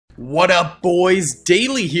What up, boys?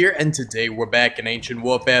 Daily here, and today we're back in Ancient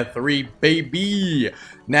Warfare 3, baby!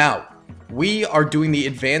 Now, we are doing the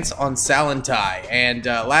advance on Salentai, and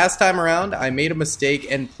last time around, I made a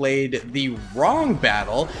mistake and played the wrong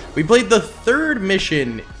battle. We played the third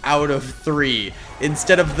mission out of 3,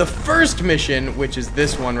 instead of the first mission, which is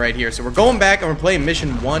this one right here. So we're going back, and we're playing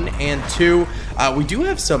mission 1 and 2. We do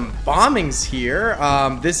have some bombings here.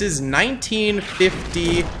 This is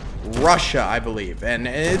 1950... Russia, I believe, and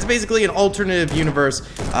it's basically an alternative universe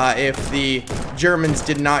if the Germans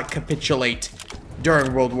did not capitulate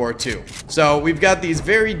during World War II. So we've got these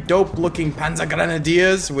very dope looking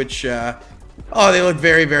Panzergrenadiers, which oh, they look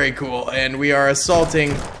very, very cool, and we are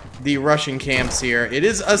assaulting the Russian camps here. It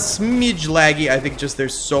is a smidge laggy. I think just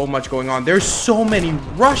there's so much going on. There's so many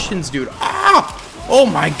Russians, dude. Ah! Oh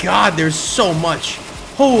my god, there's so much.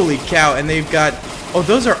 Holy cow. And they've got, oh,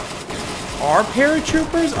 those are our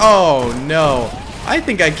paratroopers? Oh no, I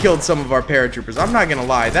think I killed some of our paratroopers. I'm not gonna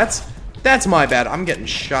lie, that's my bad. I'm getting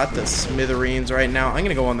shot to smithereens right now. I'm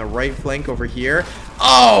gonna go on the right flank over here.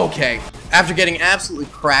 Oh, okay, after getting absolutely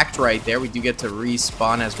cracked right there, we do get to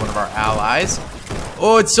respawn as one of our allies.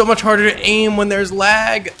 Oh, it's so much harder to aim when there's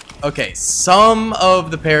lag. Okay, some of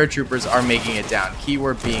the paratroopers are making it down,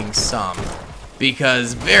 keyword being some,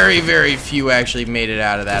 because very, very few actually made it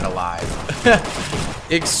out of that alive.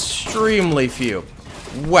 Extremely few.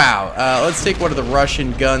 Wow. Let's take one of the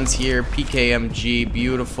Russian guns here. PKMG.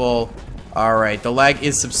 Beautiful. Alright. The lag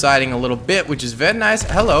is subsiding a little bit, which is very nice.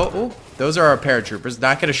 Hello. Ooh, those are our paratroopers.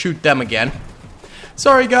 Not going to shoot them again.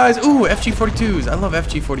 Sorry, guys. Ooh, FG-42s. I love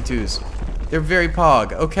FG-42s. They're very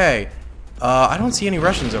pog. Okay. I don't see any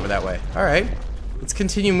Russians over that way. Alright. Let's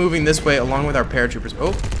continue moving this way along with our paratroopers.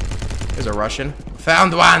 Oh, there's a Russian.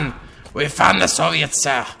 Found one. We found the Soviets,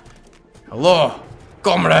 sir. Hello.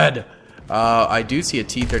 Comrade! I do see a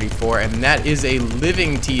T-34, and that is a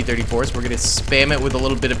living T-34, so we're going to spam it with a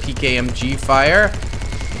little bit of PKMG fire.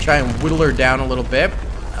 Try and whittle her down a little bit.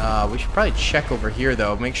 We should probably check over here,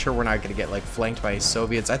 though. Make sure we're not going to get, like, flanked by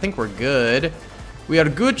Soviets. I think we're good. We are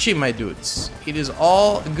Gucci, my dudes. It is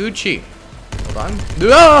all Gucci. Hold on.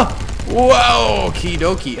 Ah! Whoa! Okie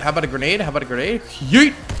dokie. How about a grenade? How about a grenade?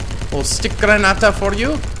 Yeet! Little stick granata for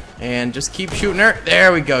you. And just keep shooting her.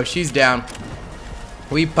 There we go. She's down.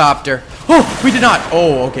 We popped her. Oh, we did not.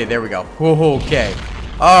 Oh, okay, there we go. Okay.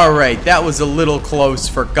 Alright, that was a little close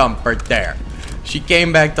for comfort there. She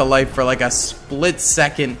came back to life for like a split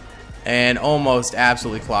second and almost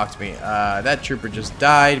absolutely clocked me. That trooper just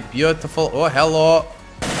died. Beautiful. Oh, hello.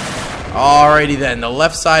 Alrighty then. The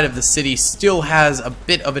left side of the city still has a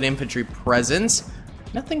bit of an infantry presence.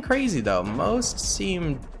 Nothing crazy though. Most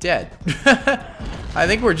seem dead. I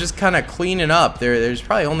think we're just kind of cleaning up. There's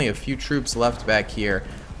probably only a few troops left back here.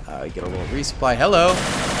 Get a little resupply. Hello.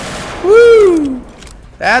 Woo!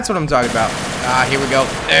 That's what I'm talking about. Ah, here we go.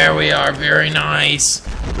 There we are. Very nice.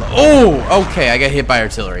 Oh, okay. I got hit by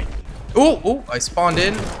artillery. Oh, I spawned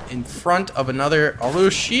in front of another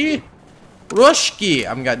Rushki.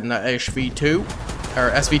 I'm getting the SV2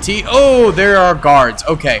 or SVT. Oh, there are guards.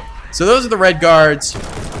 Okay. So those are the red guards.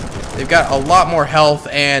 They've got a lot more health,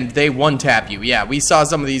 and they one-tap you. Yeah, we saw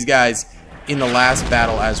some of these guys in the last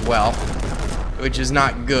battle as well, which is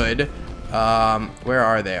not good. Where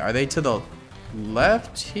are they? Are they to the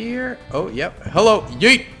left here? Oh, yep. Hello.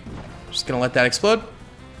 Yeet. Just gonna let that explode.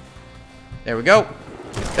 There we go.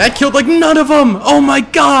 That killed like none of them. Oh my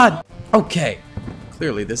god. Okay.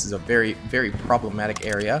 Clearly, this is a very, very problematic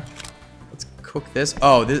area. Cook this.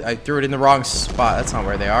 Oh, I threw it in the wrong spot. That's not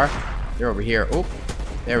where they are. They're over here. Oh,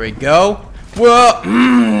 there we go. Whoa.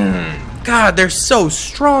 God, they're so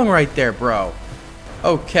strong right there, bro.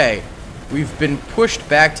 Okay. We've been pushed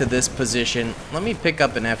back to this position. Let me pick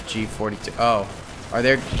up an FG-42. Oh,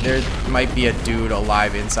 there might be a dude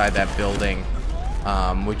alive inside that building,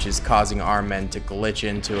 which is causing our men to glitch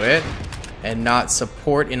into it and not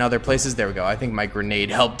support in other places. There we go. I think my grenade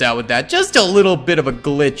helped out with that. Just a little bit of a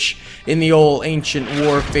glitch in the old Ancient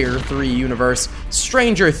Warfare 3 universe.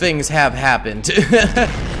 Stranger things have happened.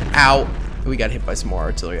 Ow. We got hit by some more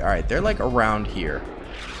artillery. Alright, they're like around here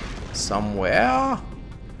somewhere.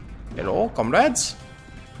 Hello, comrades.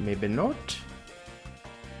 Maybe not.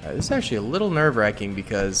 This is actually a little nerve-wracking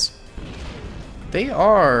because they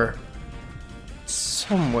are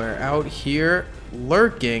somewhere out here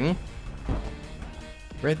lurking,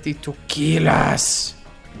 ready to kill us.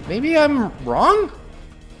 Maybe I'm wrong?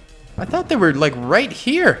 I thought they were like right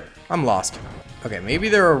here. I'm lost. Okay, maybe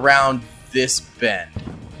they're around this bend.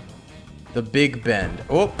 The big bend.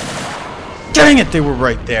 Oh, dang it, they were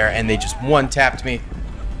right there and they just one-tapped me.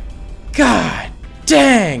 God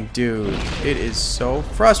dang, dude. It is so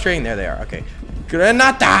frustrating. There they are. Okay.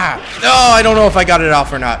 Granata! Oh, I don't know if I got it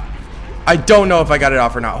off or not. I don't know if I got it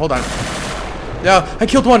off or not. Hold on. No, I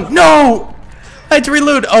killed one. No! I had to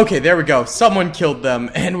reload. Okay, there we go. Someone killed them,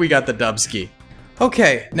 and we got the dubski.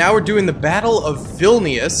 Okay, now we're doing the Battle of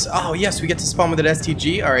Vilnius. Oh, yes, we get to spawn with an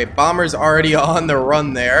STG. All right, bomber's already on the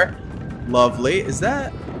run there. Lovely. Is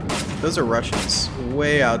that... Those are Russians.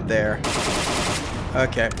 Way out there.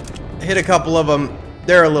 Okay. Hit a couple of them.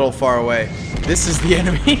 They're a little far away. This is the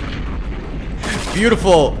enemy.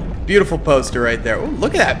 Beautiful, beautiful poster right there. Ooh,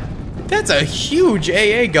 look at that. That's a huge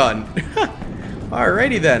AA gun.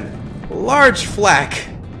 Alrighty then. Large flak.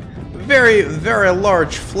 Very, very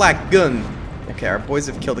large flak gun. Okay, our boys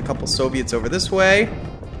have killed a couple Soviets over this way.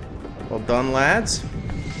 Well done, lads.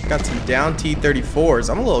 Got some down T-34s.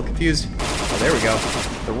 I'm a little confused. Oh, there we go.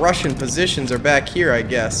 The Russian positions are back here, I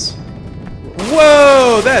guess.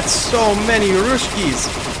 Whoa, that's so many Ruskies.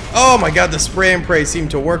 Oh my god, the spray and pray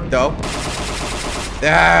seemed to work, though.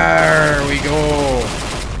 There we go.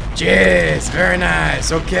 Jeez, very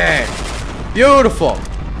nice. Okay. Beautiful.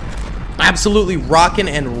 Absolutely rocking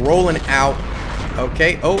and rolling out.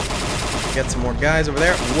 Okay. Oh, got some more guys over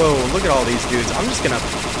there. Whoa, look at all these dudes. I'm just gonna...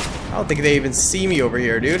 I don't think they even see me over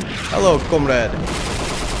here, dude. Hello, comrade.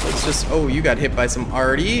 Let's just... Oh, you got hit by some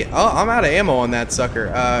RD. Oh, I'm out of ammo on that sucker.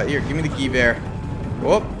 Here, give me the Giver.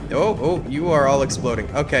 Oh, oh, oh, you are all exploding.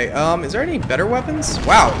 Okay, is there any better weapons?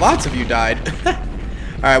 Wow, lots of you died.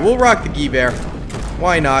 Alright, we'll rock the Giver.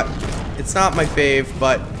 Why not? It's not my fave,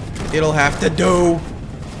 but it'll have to do.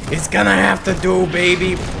 It's gonna have to do,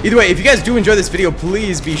 baby. Either way, if you guys do enjoy this video,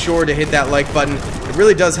 please be sure to hit that like button. It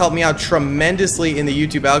really does help me out tremendously in the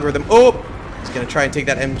YouTube algorithm. Oh, I was gonna try and take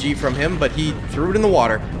that MG from him, but he threw it in the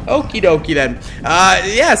water. Okie dokie then.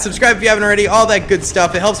 Yeah, subscribe if you haven't already. All that good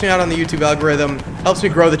stuff. It helps me out on the YouTube algorithm. Helps me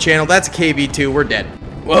grow the channel. That's KB2. We're dead.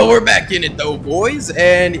 Well, we're back in it though, boys.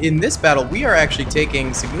 And in this battle, we are actually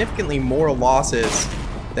taking significantly more losses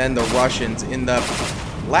than the Russians. In the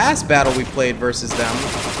last battle we played versus them,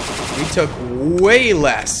 we took way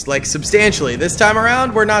less, like substantially. This time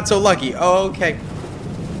around, we're not so lucky. Okay.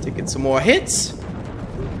 Taking some more hits.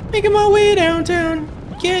 Making my way downtown.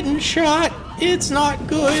 Getting shot. It's not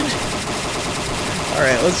good.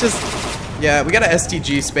 Alright, let's just... Yeah, we got a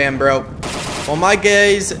STG spam, bro. While my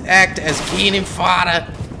guys act as cannon fodder,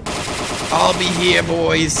 I'll be here,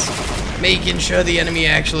 boys, making sure the enemy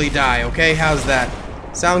actually die, okay? How's that?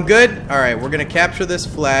 Sound good? Alright, we're gonna capture this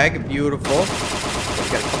flag. Beautiful.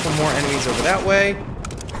 We've got a couple more enemies over that way.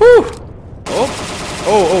 Whew!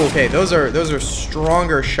 Oh, okay. Those are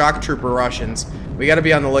stronger shock trooper Russians. We gotta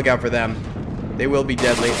be on the lookout for them. They will be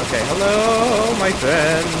deadly. Okay, hello, my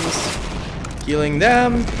friends. Killing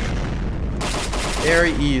them.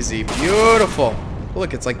 Very easy. Beautiful.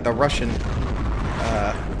 Look, it's like the Russian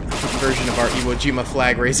version of our Iwo Jima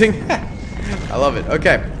flag raising. I love it.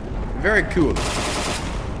 Okay. Very cool.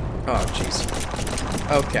 Oh, jeez.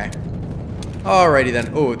 Okay. Alrighty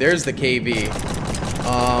then. Oh, there's the KV.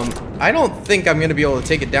 I don't think I'm gonna be able to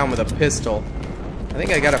take it down with a pistol. I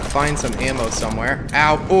think I gotta find some ammo somewhere.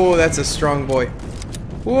 Ow. Oh, that's a strong boy.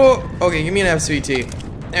 Whoa. Okay, give me an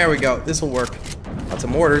FCT. There we go. This will work. Lots of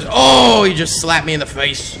mortars. Oh, he just slapped me in the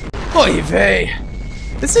face. Oy vey.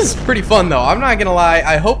 This is pretty fun, though. I'm not gonna lie.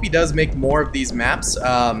 I hope he does make more of these maps.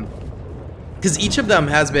 Because each of them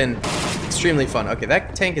has been extremely fun. Okay,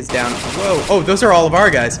 that tank is down. Whoa. Oh, those are all of our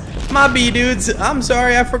guys. My B dudes. I'm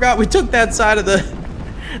sorry. I forgot we took that side of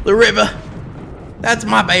the river. That's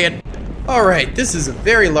my bad. Alright, this is a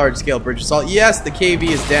very large-scale bridge assault. Yes, the KV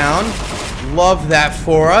is down. Love that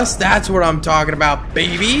for us. That's what I'm talking about,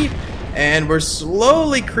 baby. And we're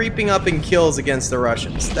slowly creeping up in kills against the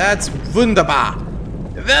Russians. That's wunderbar.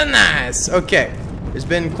 Very nice. Okay, there's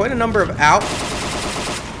been quite a number of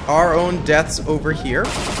our own deaths over here,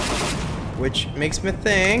 which makes me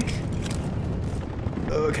think...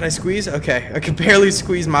 Oh, can I squeeze? Okay, I can barely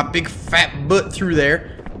squeeze my big fat butt through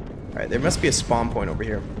there. Alright, there must be a spawn point over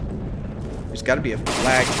here. There's got to be a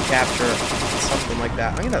flag to capture, something like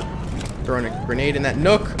that. I'm gonna throw in a grenade in that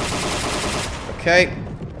nook. Okay,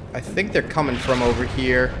 I think they're coming from over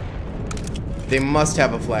here. They must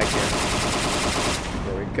have a flag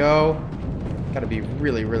here. There we go. Gotta be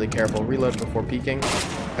really, really careful. Reload before peeking.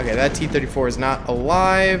 Okay, that T-34 is not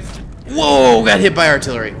alive. Whoa, got hit by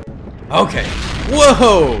artillery. Okay.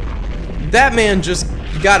 Whoa! That man just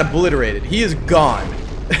got obliterated. He is gone.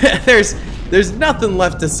 There's nothing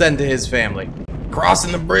left to send to his family.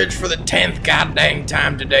 Crossing the bridge for the 10th goddamn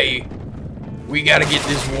time today. We gotta get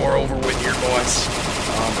this war over with here, boys.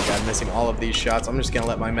 Oh my god, missing all of these shots. I'm just gonna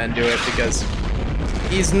let my men do it because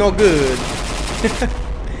he's no good.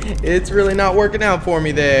 It's really not working out for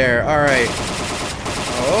me there. Alright.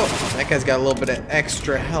 Oh, That guy's got a little bit of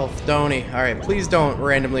extra health, don't he? Alright, please don't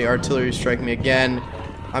randomly artillery strike me again.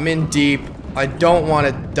 I'm in deep. I don't want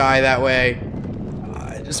to die that way.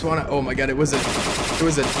 I just want to... Oh my god, it was a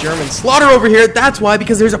German slaughter over here. That's why,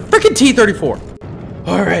 because there's a freaking T-34.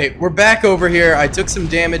 Alright, we're back over here. I took some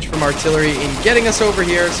damage from artillery in getting us over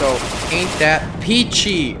here, so ain't that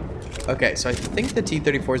peachy. Okay, so I think the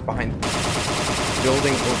T-34 is behind the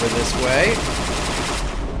building over this way.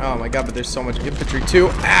 Oh my god, but there's so much infantry too.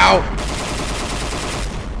 Ow!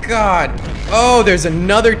 God. Oh, there's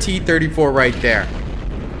another T-34 right there.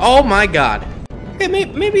 Oh my god. Okay,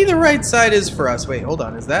 maybe the right side is for us. Wait, hold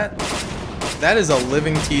on. Is that... That is a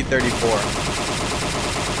living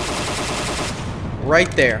T-34.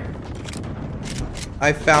 Right there.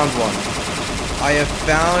 I found one. I have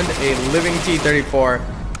found a living T-34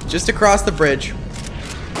 just across the bridge.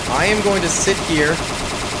 I am going to sit here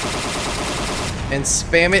and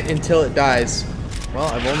spam it until it dies. Well,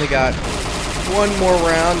 I've only got one more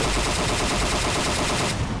round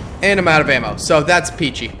and I'm out of ammo, so that's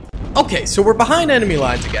peachy. Okay, so we're behind enemy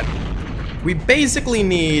lines again. We basically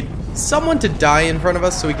need someone to die in front of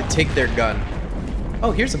us so we can take their gun.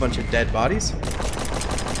 Oh, here's a bunch of dead bodies.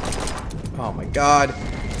 Oh my god.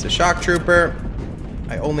 It's a shock trooper.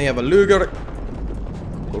 I only have a Luger.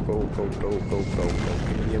 Go, go, go, go, go, go, go.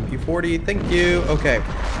 Give me the MP40. Thank you. Okay.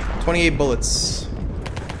 28 bullets.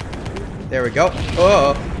 There we go.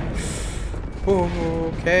 Oh.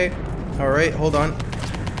 Okay. Alright, hold on.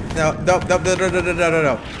 No.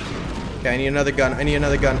 Okay, I need another gun. I need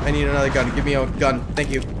another gun. I need another gun. Give me a gun.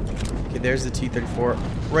 Thank you. Okay, there's the T-34.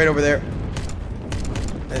 Right over there.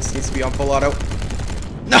 This needs to be on full auto.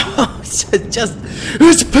 No,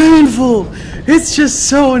 it's painful. It's just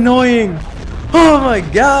so annoying. Oh my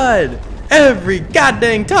god. Every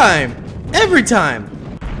goddamn time. Every time.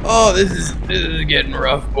 Oh, this is getting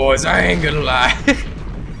rough, boys. I ain't gonna lie.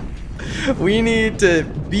 We need to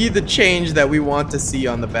be the change that we want to see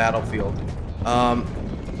on the battlefield.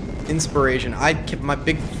 Inspiration. My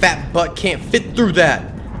big fat butt can't fit through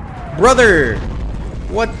that. Brother.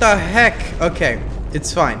 What the heck? Okay,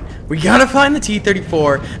 it's fine. We gotta find the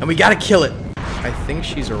T-34 and we gotta kill it. I think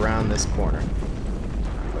she's around this corner.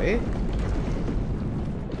 Wait.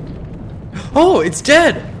 Oh, it's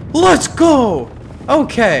dead. Let's go.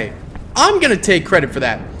 Okay. I'm gonna take credit for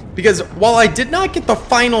that. Because while I did not get the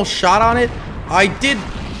final shot on it, I did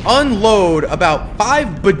unload about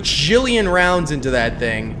 5 bajillion rounds into that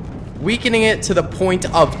thing, weakening it to the point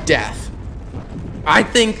of death. I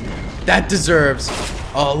think that deserves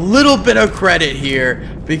a little bit of credit here,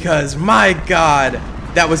 because my god,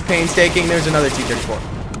 that was painstaking. There's another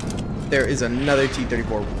T-34. There is another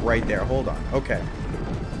T-34 right there. Hold on. Okay.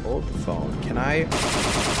 Hold the phone. Can I...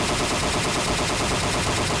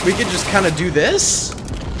 We could just kind of do this?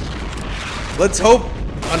 Let's hope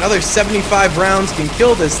another 75 rounds can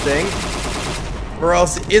kill this thing, or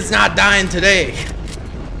else it's not dying today.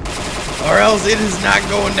 Or else it is not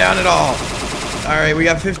going down at all. Alright, we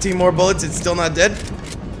got 15 more bullets. It's still not dead.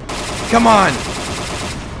 Come on.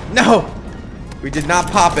 No. We did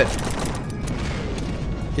not pop it.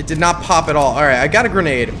 It did not pop at all. Alright, I got a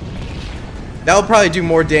grenade. That will probably do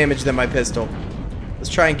more damage than my pistol. Let's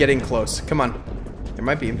try and get in close. Come on. There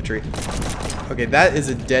might be infantry. Okay, that is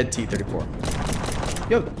a dead T-34.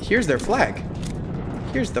 Yo, here's their flag.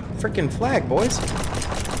 Here's the freaking flag, boys.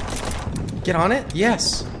 Get on it?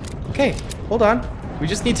 Yes. Okay, hold on. We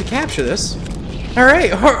just need to capture this.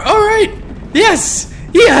 Alright, alright! Yes!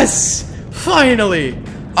 Yes! Finally!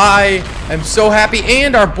 I am so happy,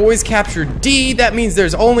 and our boys captured D. That means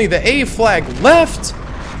there's only the A flag left.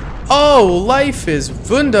 Oh, life is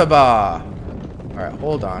wunderbar. Alright,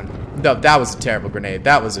 hold on. No, that was a terrible grenade.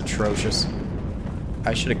 That was atrocious.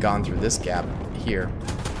 I should have gone through this gap here.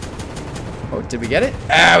 Oh, did we get it?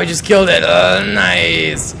 Ah, we just killed it.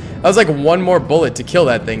 Nice. That was like one more bullet to kill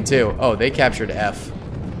that thing, too. Oh, they captured F.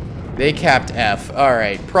 They capped F.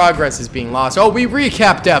 Alright, progress is being lost. Oh, we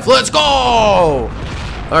recapped F. Let's go!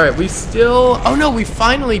 Alright, we still... Oh, no, we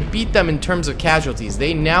finally beat them in terms of casualties.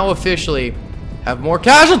 They now officially have more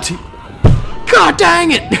casualties. God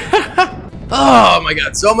dang it! Oh, my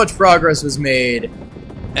God. So much progress was made.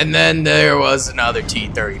 And then there was another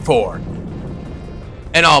T-34.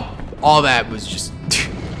 And all that was just...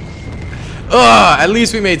 at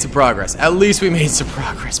least we made some progress. At least we made some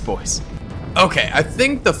progress, boys. Okay, I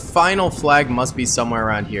think the final flag must be somewhere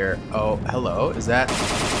around here. Oh, hello. Is that...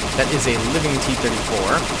 That is a living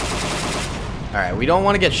T-34. Alright, we don't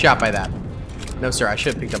want to get shot by that. No, sir. I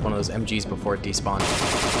should have picked up one of those MGs before it despawned.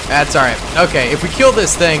 That's alright. Okay, if we kill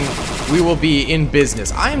this thing, we will be in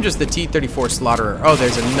business. I am just the T-34 slaughterer. Oh,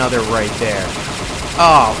 there's another right there.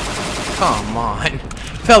 Oh, come on.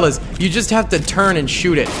 fellas, you just have to turn and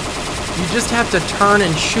shoot it. You just have to turn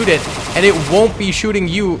and shoot it, and it won't be shooting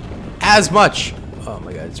you as much. Oh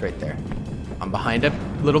my god, it's right there. I'm behind a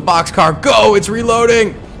little boxcar. Go! It's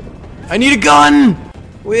reloading! I need a gun!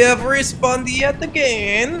 We have respawned yet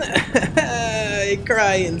again. I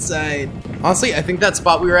cry inside. Honestly, I think that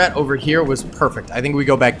spot we were at over here was perfect. I think we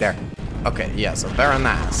go back there. Okay, yeah, so very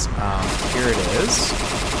nice. Here it is.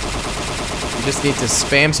 We just need to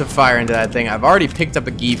spam some fire into that thing. I've already picked up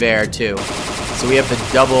a Gewehr too. So we have the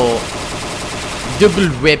double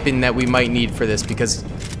weapon that we might need for this, because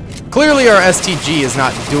clearly our STG is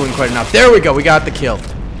not doing quite enough. There we go, we got the kill.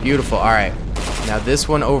 Beautiful, alright. Now this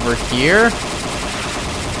one over here.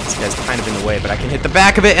 This guy's kind of in the way, but I can hit the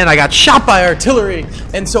back of it, and I got shot by artillery,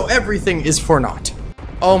 and so everything is for naught.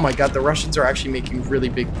 Oh my god, the Russians are actually making really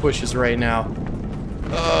big pushes right now.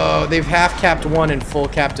 Oh, they've half-capped one and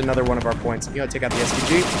full-capped another one of our points. You know, take out the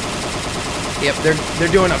STG. Yep, they're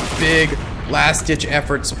doing a big last-ditch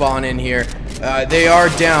effort spawn in here. They are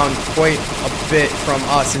down quite a bit from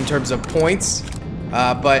us in terms of points,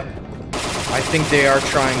 but I think they are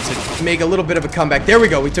trying to make a little bit of a comeback. There we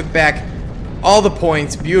go. We took back all the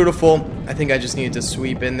points. Beautiful. I think I just needed to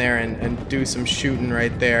sweep in there and do some shooting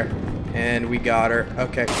right there. And we got her.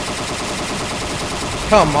 Okay.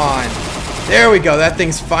 Come on. There we go. That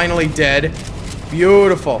thing's finally dead.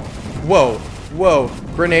 Beautiful. Whoa. Whoa.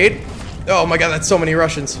 Grenade. Oh my god, that's so many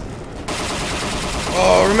Russians.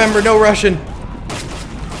 Oh, remember, no Russian.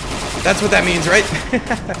 That's what that means, right?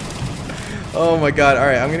 Oh my god.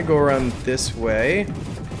 Alright, I'm gonna go around this way.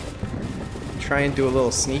 Try and do a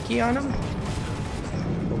little sneaky on him.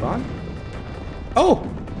 Hold on.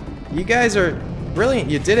 Oh! You guys are brilliant.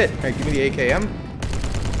 You did it. Alright, give me the AKM.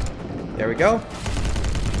 There we go.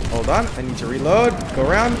 Hold on. I need to reload. Go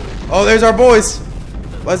around. Oh, there's our boys.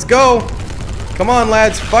 Let's go. Come on,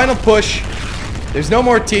 lads. Final push. There's no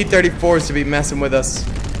more T-34s to be messing with us.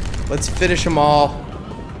 Let's finish them all.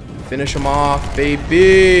 Finish them off,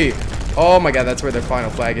 baby. Oh my god, that's where their final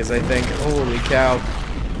flag is, I think. Holy cow.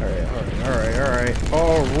 Alright, alright, alright,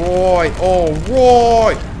 alright.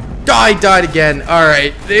 Alright. Died again.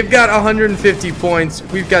 Alright, they've got 150 points.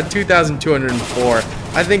 We've got 2,204.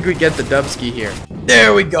 I think we get the dubski here.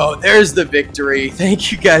 There we go. There's the victory.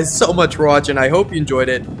 Thank you guys so much for watching. I hope you enjoyed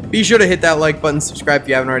it. Be sure to hit that like button, subscribe if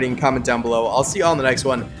you haven't already, and comment down below. I'll see you all in the next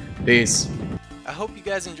one. Peace. I hope you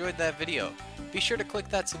guys enjoyed that video. Be sure to click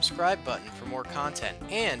that subscribe button for more content,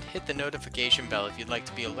 and hit the notification bell if you'd like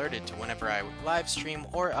to be alerted to whenever I live stream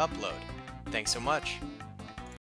or upload. Thanks so much.